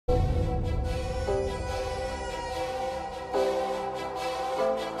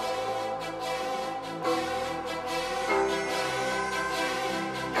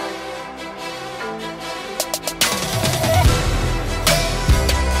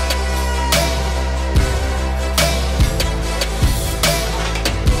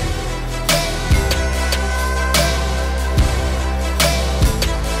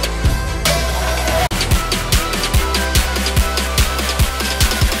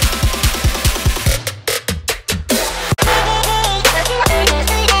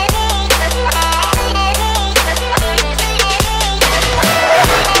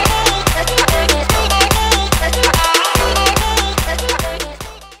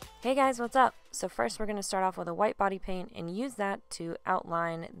Hey guys, what's up? So first we're going to start off with a white body paint and use that to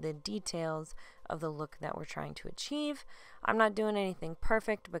outline the details of the look that we're trying to achieve. I'm not doing anything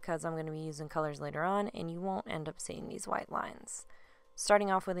perfect because I'm going to be using colors later on and you won't end up seeing these white lines.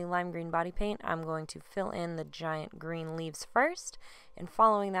 Starting off with a lime green body paint, I'm going to fill in the giant green leaves first, and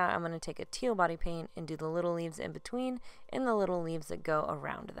following that I'm going to take a teal body paint and do the little leaves in between and the little leaves that go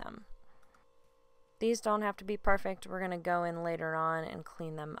around them. These don't have to be perfect. We're going to go in later on and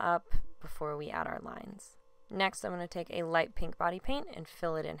clean them up before we add our lines. Next, I'm going to take a light pink body paint and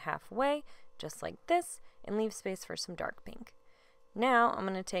fill it in halfway, just like this, and leave space for some dark pink. Now, I'm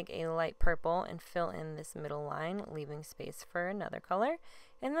going to take a light purple and fill in this middle line, leaving space for another color.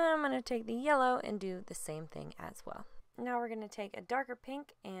 And then I'm going to take the yellow and do the same thing as well. Now we're going to take a darker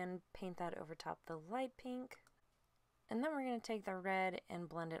pink and paint that over top the light pink. And then we're going to take the red and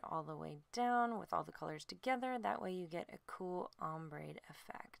blend it all the way down with all the colors together. That way you get a cool ombre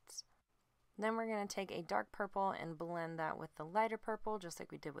effect. Then we're going to take a dark purple and blend that with the lighter purple, just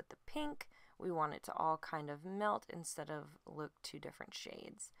like we did with the pink. We want it to all kind of melt instead of look two different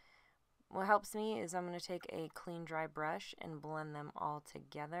shades. What helps me is I'm going to take a clean dry brush and blend them all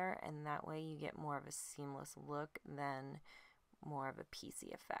together, and that way you get more of a seamless look than more of a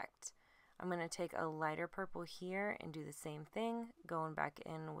piecey effect. I'm going to take a lighter purple here and do the same thing, going back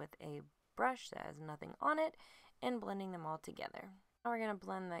in with a brush that has nothing on it and blending them all together. Now we're going to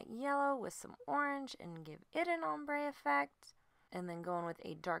blend that yellow with some orange and give it an ombre effect. And then going with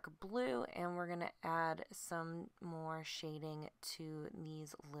a dark blue, and we're going to add some more shading to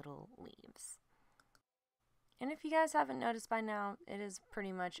these little leaves. And if you guys haven't noticed by now, it is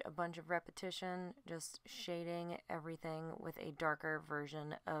pretty much a bunch of repetition, just shading everything with a darker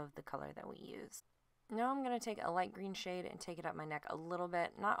version of the color that we use. Now I'm going to take a light green shade and take it up my neck a little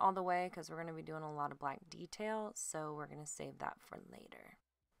bit, not all the way because we're going to be doing a lot of black detail, so we're going to save that for later.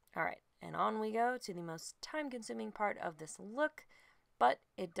 Alright, and on we go to the most time-consuming part of this look, but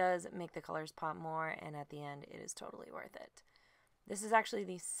it does make the colors pop more, and at the end it is totally worth it. This is actually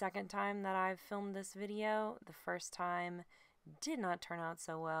the second time that I've filmed this video. The first time did not turn out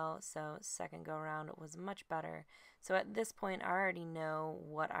so well, so second go around was much better. So at this point I already know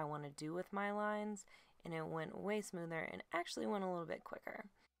what I want to do with my lines, and it went way smoother and actually went a little bit quicker.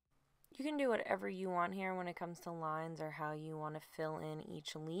 You can do whatever you want here when it comes to lines or how you want to fill in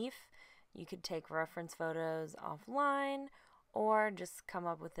each leaf. You could take reference photos offline or just come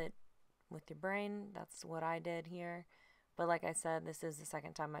up with it with your brain. That's what I did here. But like I said, this is the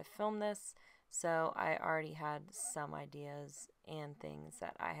second time I filmed this, so I already had some ideas and things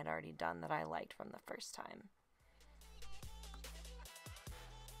that I had already done that I liked from the first time.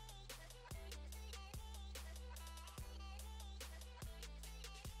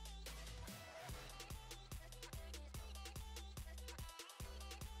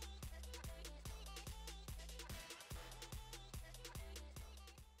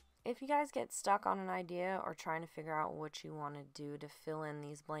 If you guys get stuck on an idea or trying to figure out what you want to do to fill in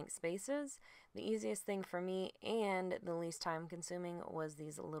these blank spaces, the easiest thing for me and the least time consuming was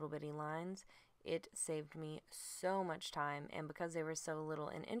these little bitty lines. It saved me so much time, and because they were so little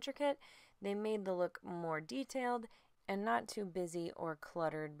and intricate, they made the look more detailed and not too busy or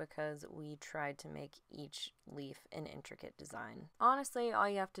cluttered because we tried to make each leaf an intricate design. Honestly, all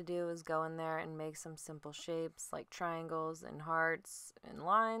you have to do is go in there and make some simple shapes like triangles and hearts and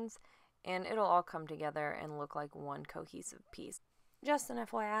lines, and it'll all come together and look like one cohesive piece. Just an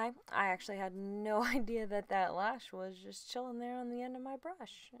FYI, I actually had no idea that that lash was just chilling there on the end of my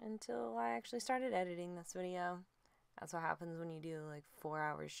brush until I actually started editing this video. That's what happens when you do like 4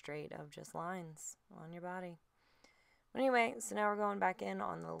 hours straight of just lines on your body. Anyway, so now we're going back in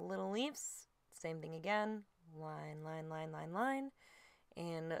on the little leaves. Same thing again. Line, line, line, line, line.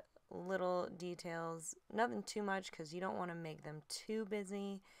 And little details. Nothing too much because you don't want to make them too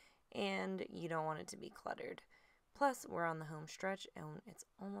busy and you don't want it to be cluttered. Plus, we're on the home stretch and it's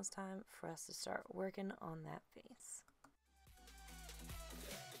almost time for us to start working on that face.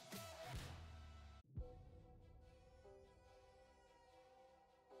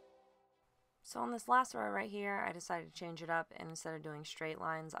 So on this last row right here, I decided to change it up, and instead of doing straight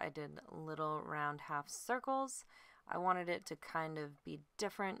lines, I did little round half circles. I wanted it to kind of be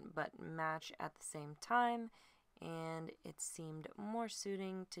different but match at the same time, and it seemed more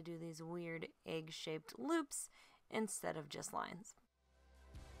suiting to do these weird egg-shaped loops instead of just lines.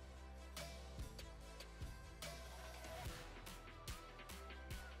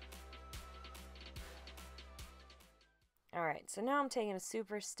 Alright, so now I'm taking a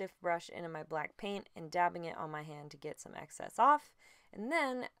super stiff brush into my black paint and dabbing it on my hand to get some excess off. And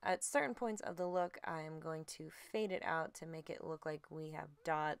then at certain points of the look, I am going to fade it out to make it look like we have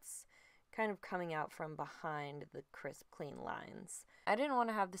dots kind of coming out from behind the crisp, clean lines. I didn't want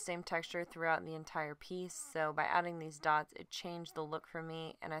to have the same texture throughout the entire piece, so by adding these dots, it changed the look for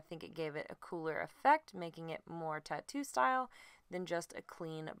me, and I think it gave it a cooler effect, making it more tattoo style than just a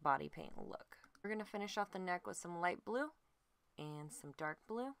clean body paint look. We're going to finish off the neck with some light blue and some dark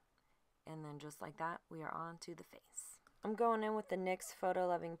blue, and then just like that, we are on to the face. I'm going in with the NYX Photo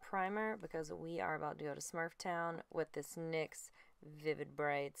Loving Primer because we are about to go to Smurf Town with this NYX Vivid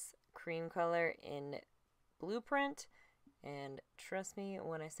Brights cream color in Blueprint, and trust me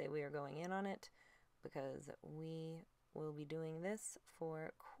when I say we are going in on it, because we will be doing this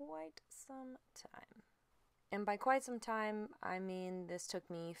for quite some time. And by quite some time, I mean this took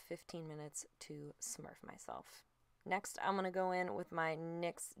me 15 minutes to smurf myself. Next, I'm going to go in with my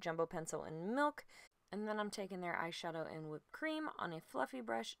NYX Jumbo Pencil in Milk, and then I'm taking their eyeshadow in Whipped Cream on a fluffy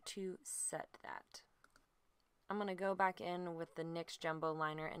brush to set that. I'm going to go back in with the NYX Jumbo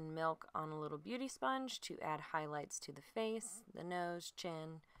Liner in Milk on a little beauty sponge to add highlights to the face, the nose,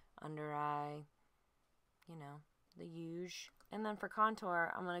 chin, under eye, you know, the huge. And then for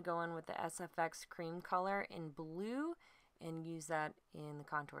contour, I'm going to go in with the SFX cream color in blue and use that in the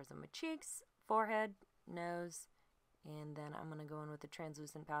contours of my cheeks, forehead, nose, and then I'm going to go in with the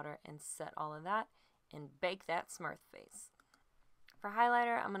translucent powder and set all of that and bake that Smurf face. For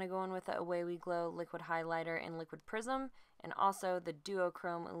highlighter, I'm going to go in with the Away We Glow Liquid Highlighter in Liquid Prism, and also the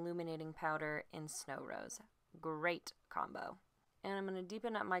Duochrome Illuminating Powder in Snow Rose. Great combo. And I'm going to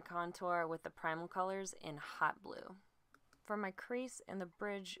deepen up my contour with the Primal Colors in Hot Blue. For my crease and the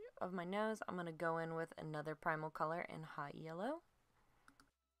bridge of my nose, I'm going to go in with another Primal Color in Hot Yellow.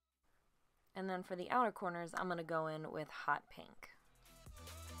 And then for the outer corners, I'm going to go in with Hot Pink.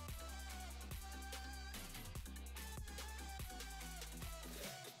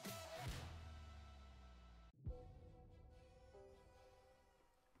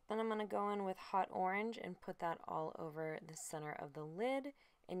 Then I'm going to go in with Hot Orange and put that all over the center of the lid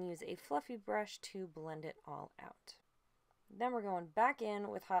and use a fluffy brush to blend it all out. Then we're going back in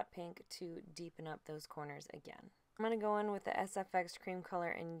with Hot Pink to deepen up those corners again. I'm going to go in with the SFX cream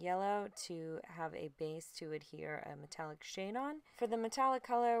color in Yellow to have a base to adhere a metallic shade on. For the metallic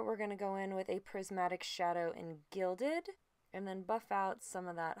color, we're going to go in with a prismatic shadow in Gilded and then buff out some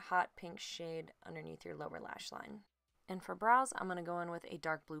of that hot pink shade underneath your lower lash line. And for brows, I'm going to go in with a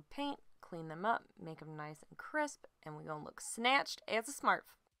dark blue paint, clean them up, make them nice and crisp, and we're going to look snatched as a Smurf.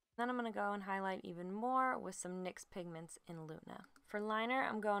 Then I'm going to go and highlight even more with some NYX pigments in Luna. For liner,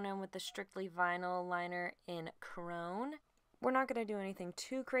 I'm going in with the Strictly Vinyl liner in Crone. We're not going to do anything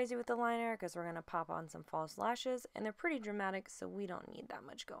too crazy with the liner because we're going to pop on some false lashes, and they're pretty dramatic, so we don't need that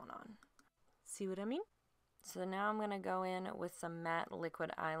much going on. See what I mean? So now I'm going to go in with some matte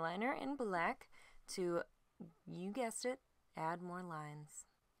liquid eyeliner in black to, you guessed it, add more lines.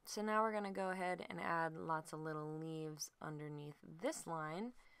 So now we're going to go ahead and add lots of little leaves underneath this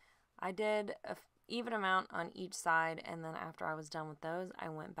line. I did an even amount on each side, and then after I was done with those, I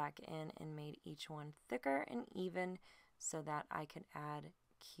went back in and made each one thicker and even so that I could add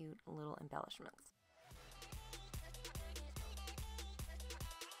cute little embellishments.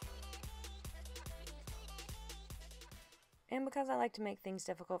 And because I like to make things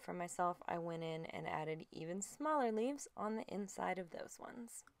difficult for myself, I went in and added even smaller leaves on the inside of those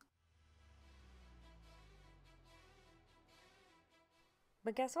ones.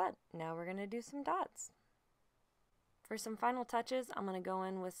 But guess what? Now we're going to do some dots. For some final touches, I'm going to go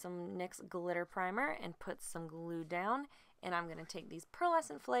in with some NYX Glitter Primer and put some glue down. And I'm going to take these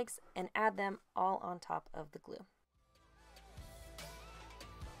pearlescent flakes and add them all on top of the glue.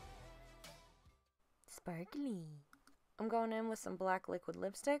 Sparkly. I'm going in with some black liquid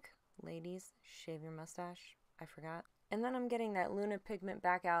lipstick. Ladies, shave your mustache. I forgot. And then I'm getting that Luna pigment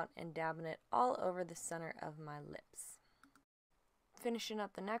back out and dabbing it all over the center of my lips. Finishing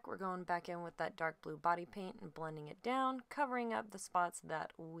up the neck, we're going back in with that dark blue body paint and blending it down, covering up the spots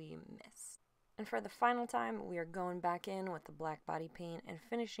that we missed. And for the final time, we are going back in with the black body paint and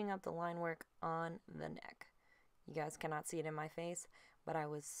finishing up the line work on the neck. You guys cannot see it in my face, but I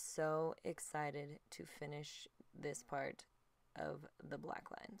was so excited to finish this part of the black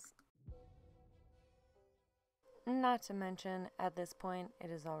lines. Not to mention, at this point, it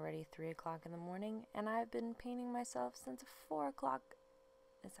is already 3 o'clock in the morning, and I've been painting myself since 4 o'clock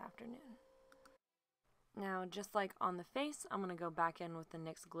this afternoon. Now, just like on the face, I'm going to go back in with the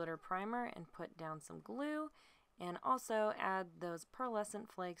NYX Glitter Primer and put down some glue, and also add those pearlescent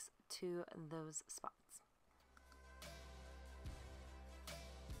flakes to those spots.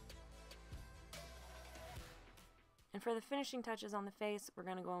 And for the finishing touches on the face, we're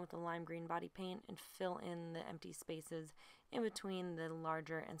going to go in with the lime green body paint and fill in the empty spaces in between the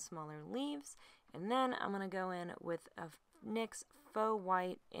larger and smaller leaves. And then I'm going to go in with a NYX Faux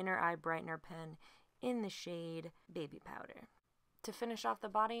White Inner Eye Brightener pen in the shade Baby Powder. To finish off the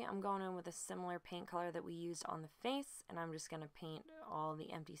body, I'm going in with a similar paint color that we used on the face, and I'm just going to paint all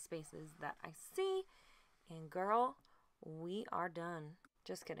the empty spaces that I see. And girl, we are done.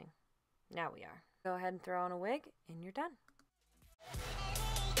 Just kidding. Now we are. Go ahead and throw on a wig, and you're done.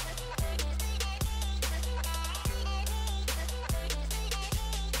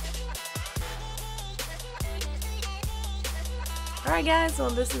 Alright guys, well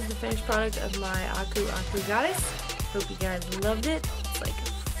this is the finished product of my Aku Goddess. Hope you guys loved it. It's like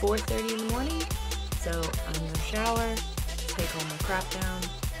 4:30 in the morning, so I'm gonna shower, take all my crap down,